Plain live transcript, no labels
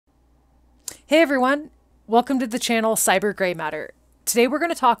Hey everyone, welcome to the channel Cyber Gray Matter. Today we're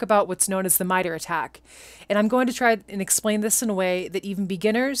going to talk about what's known as the MITRE attack, and I'm going to try and explain this in a way that even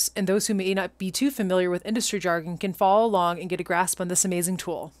beginners and those who may not be too familiar with industry jargon can follow along and get a grasp on this amazing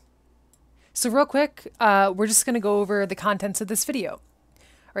tool. So real quick, we're just going to go over the contents of this video.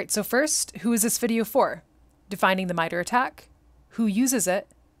 Alright, so first, who is this video for? Defining the MITRE attack, who uses it,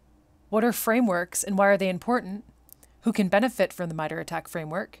 what are frameworks and why are they important, who can benefit from the MITRE attack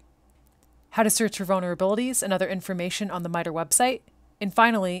framework, how to search for vulnerabilities and other information on the MITRE website, and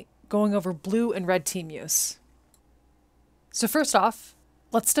finally, going over blue and red team use. So first off,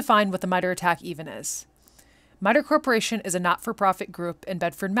 let's define what the MITRE attack even is. MITRE Corporation is a not-for-profit group in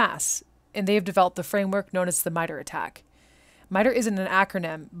Bedford, Mass., and they have developed the framework known as the MITRE attack. MITRE isn't an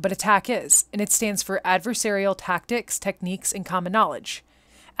acronym, but attack is, and it stands for Adversarial Tactics, Techniques, and Common Knowledge.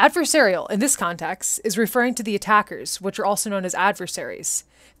 Adversarial, in this context, is referring to the attackers, which are also known as adversaries,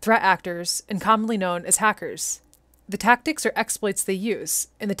 threat actors, and commonly known as hackers. The tactics are exploits they use,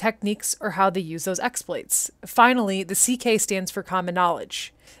 and the techniques are how they use those exploits. Finally, the CK stands for Common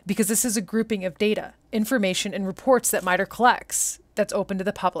Knowledge, because this is a grouping of data, information, and reports that MITRE collects that's open to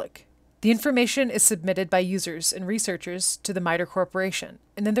the public. The information is submitted by users and researchers to the MITRE Corporation,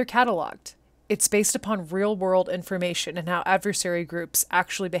 and then they're cataloged. It's based upon real-world information and how adversary groups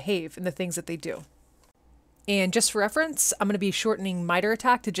actually behave in the things that they do. And just for reference, I'm going to be shortening MITRE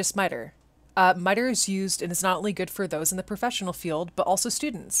attack to just MITRE. MITRE is used and is not only good for those in the professional field, but also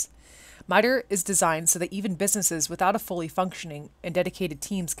students. MITRE is designed so that even businesses without a fully functioning and dedicated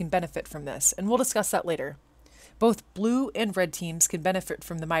teams can benefit from this, and we'll discuss that later. Both blue and red teams can benefit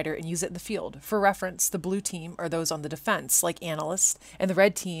from the MITRE and use it in the field. For reference, the blue team are those on the defense, like analysts, and the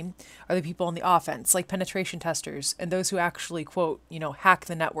red team are the people on the offense, like penetration testers, and those who actually, quote, hack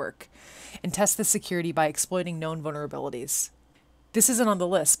the network and test the security by exploiting known vulnerabilities. This isn't on the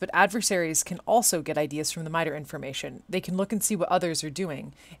list, but adversaries can also get ideas from the MITRE information. They can look and see what others are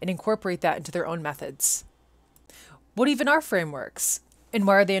doing and incorporate that into their own methods. What even are frameworks? And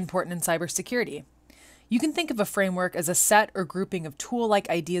why are they important in cybersecurity? You can think of a framework as a set or grouping of tool-like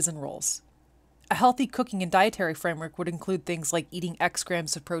ideas and roles. A healthy cooking and dietary framework would include things like eating X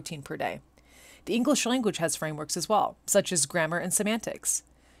grams of protein per day. The English language has frameworks as well, such as grammar and semantics.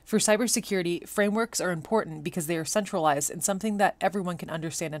 For cybersecurity, frameworks are important because they are centralized and something that everyone can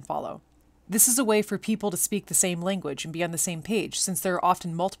understand and follow. This is a way for people to speak the same language and be on the same page, since there are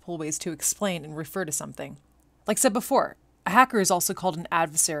often multiple ways to explain and refer to something. Like said before, a hacker is also called an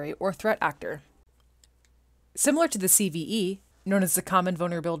adversary or threat actor. Similar to the CVE, known as the Common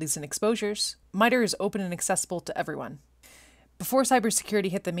Vulnerabilities and Exposures, MITRE is open and accessible to everyone. Before cybersecurity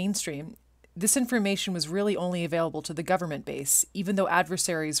hit the mainstream, this information was really only available to the government base, even though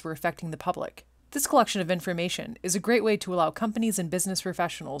adversaries were affecting the public. This collection of information is a great way to allow companies and business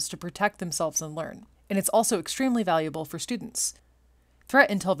professionals to protect themselves and learn, and it's also extremely valuable for students. Threat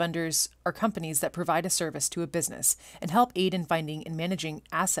intel vendors are companies that provide a service to a business and help aid in finding and managing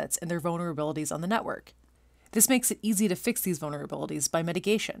assets and their vulnerabilities on the network. This makes it easy to fix these vulnerabilities by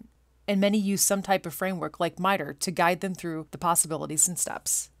mitigation, and many use some type of framework like MITRE to guide them through the possibilities and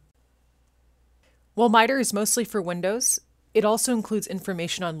steps. While MITRE is mostly for Windows, it also includes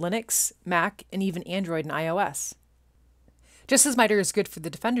information on Linux, Mac, and even Android and iOS. Just as MITRE is good for the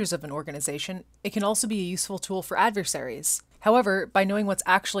defenders of an organization, it can also be a useful tool for adversaries. However, by knowing what's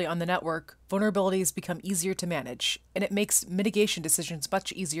actually on the network, vulnerabilities become easier to manage, and it makes mitigation decisions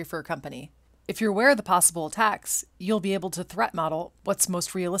much easier for a company. If you're aware of the possible attacks, you'll be able to threat model what's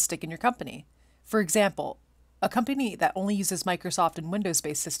most realistic in your company. For example, a company that only uses Microsoft and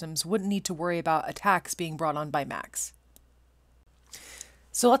Windows-based systems wouldn't need to worry about attacks being brought on by Macs.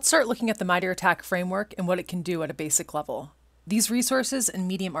 So let's start looking at the MITRE attack framework and what it can do at a basic level. These resources and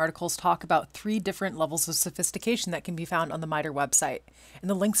Medium articles talk about 3 different levels of sophistication that can be found on the MITRE website, and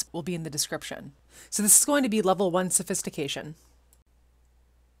the links will be in the description. So this is going to be level 1 sophistication.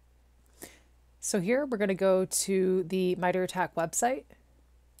 So here we're going to go to the MITRE attack website.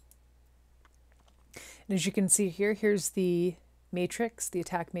 And as you can see here, here's the matrix, the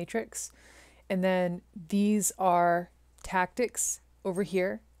attack matrix. And then these are tactics over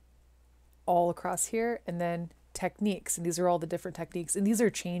here, all across here, and then techniques. And these are all the different techniques. And these are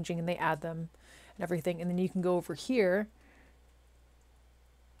changing and they add them and everything. And then you can go over here.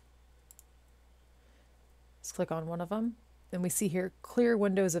 Let's click on one of them. And we see here, clear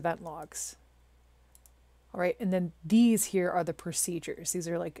Windows event logs. All right, and then these here are the procedures. These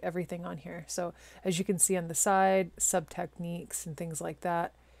are like everything on here. So as you can see on the side, sub-techniques and things like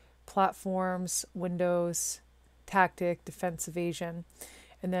that, platforms, Windows, tactic, defense evasion,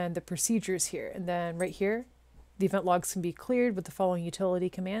 and then the procedures here. And then right here, the event logs can be cleared with the following utility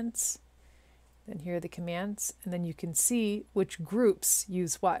commands. Then here are the commands, and then you can see which groups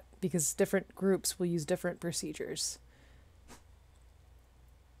use what, because different groups will use different procedures.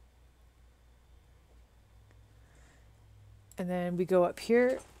 And then we go up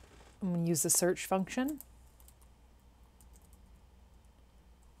here and we use the search function.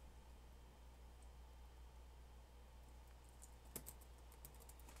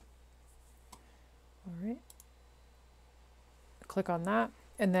 All right. Click on that.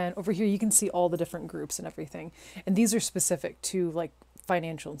 And then over here, you can see all the different groups and everything. And these are specific to like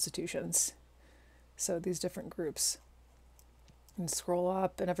financial institutions. So these different groups. And scroll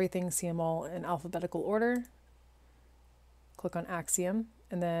up and everything, see them all in alphabetical order. Click on Axiom,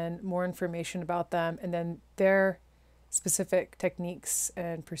 and then more information about them, and then their specific techniques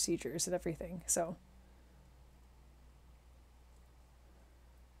and procedures and everything. So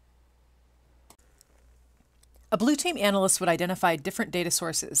a blue team analyst would identify different data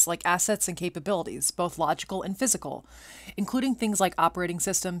sources like assets and capabilities, both logical and physical, including things like operating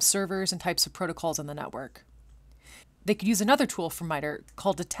systems, servers, and types of protocols on the network. They could use another tool from MITRE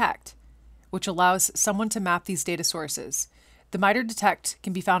called Detect, which allows someone to map these data sources. The MITRE Detect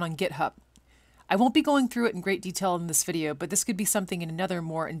can be found on GitHub. I won't be going through it in great detail in this video, but this could be something in another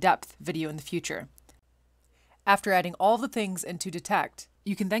more in-depth video in the future. After adding all the things into Detect,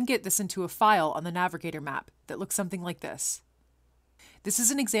 you can then get this into a file on the Navigator map that looks something like this. This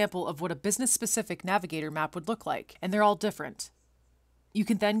is an example of what a business-specific Navigator map would look like, and they're all different. You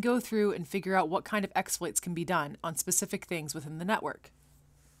can then go through and figure out what kind of exploits can be done on specific things within the network.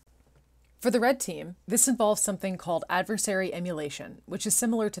 For the red team, this involves something called adversary emulation, which is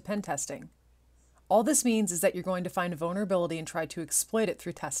similar to pen testing. All this means is that you're going to find a vulnerability and try to exploit it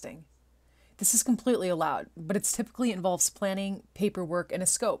through testing. This is completely allowed, but it typically involves planning, paperwork, and a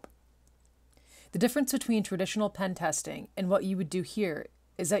scope. The difference between traditional pen testing and what you would do here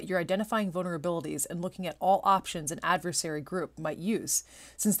is that you're identifying vulnerabilities and looking at all options an adversary group might use,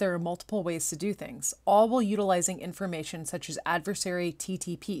 since there are multiple ways to do things, all while utilizing information such as adversary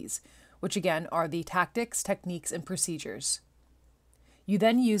TTPs, which again are the tactics, techniques, and procedures. You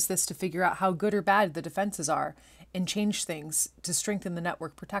then use this to figure out how good or bad the defenses are and change things to strengthen the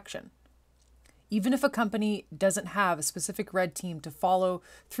network protection. Even if a company doesn't have a specific red team to follow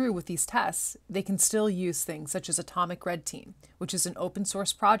through with these tests, they can still use things such as Atomic Red Team, which is an open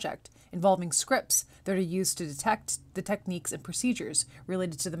source project involving scripts that are used to detect the techniques and procedures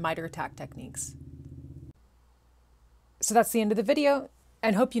related to the MITRE attack techniques. So that's the end of the video,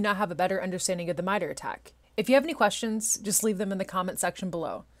 and hope you now have a better understanding of the MITRE attack. If you have any questions, just leave them in the comment section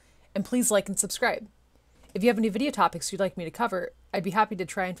below. And please like and subscribe. If you have any video topics you'd like me to cover, I'd be happy to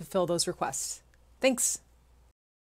try and fulfill those requests. Thanks!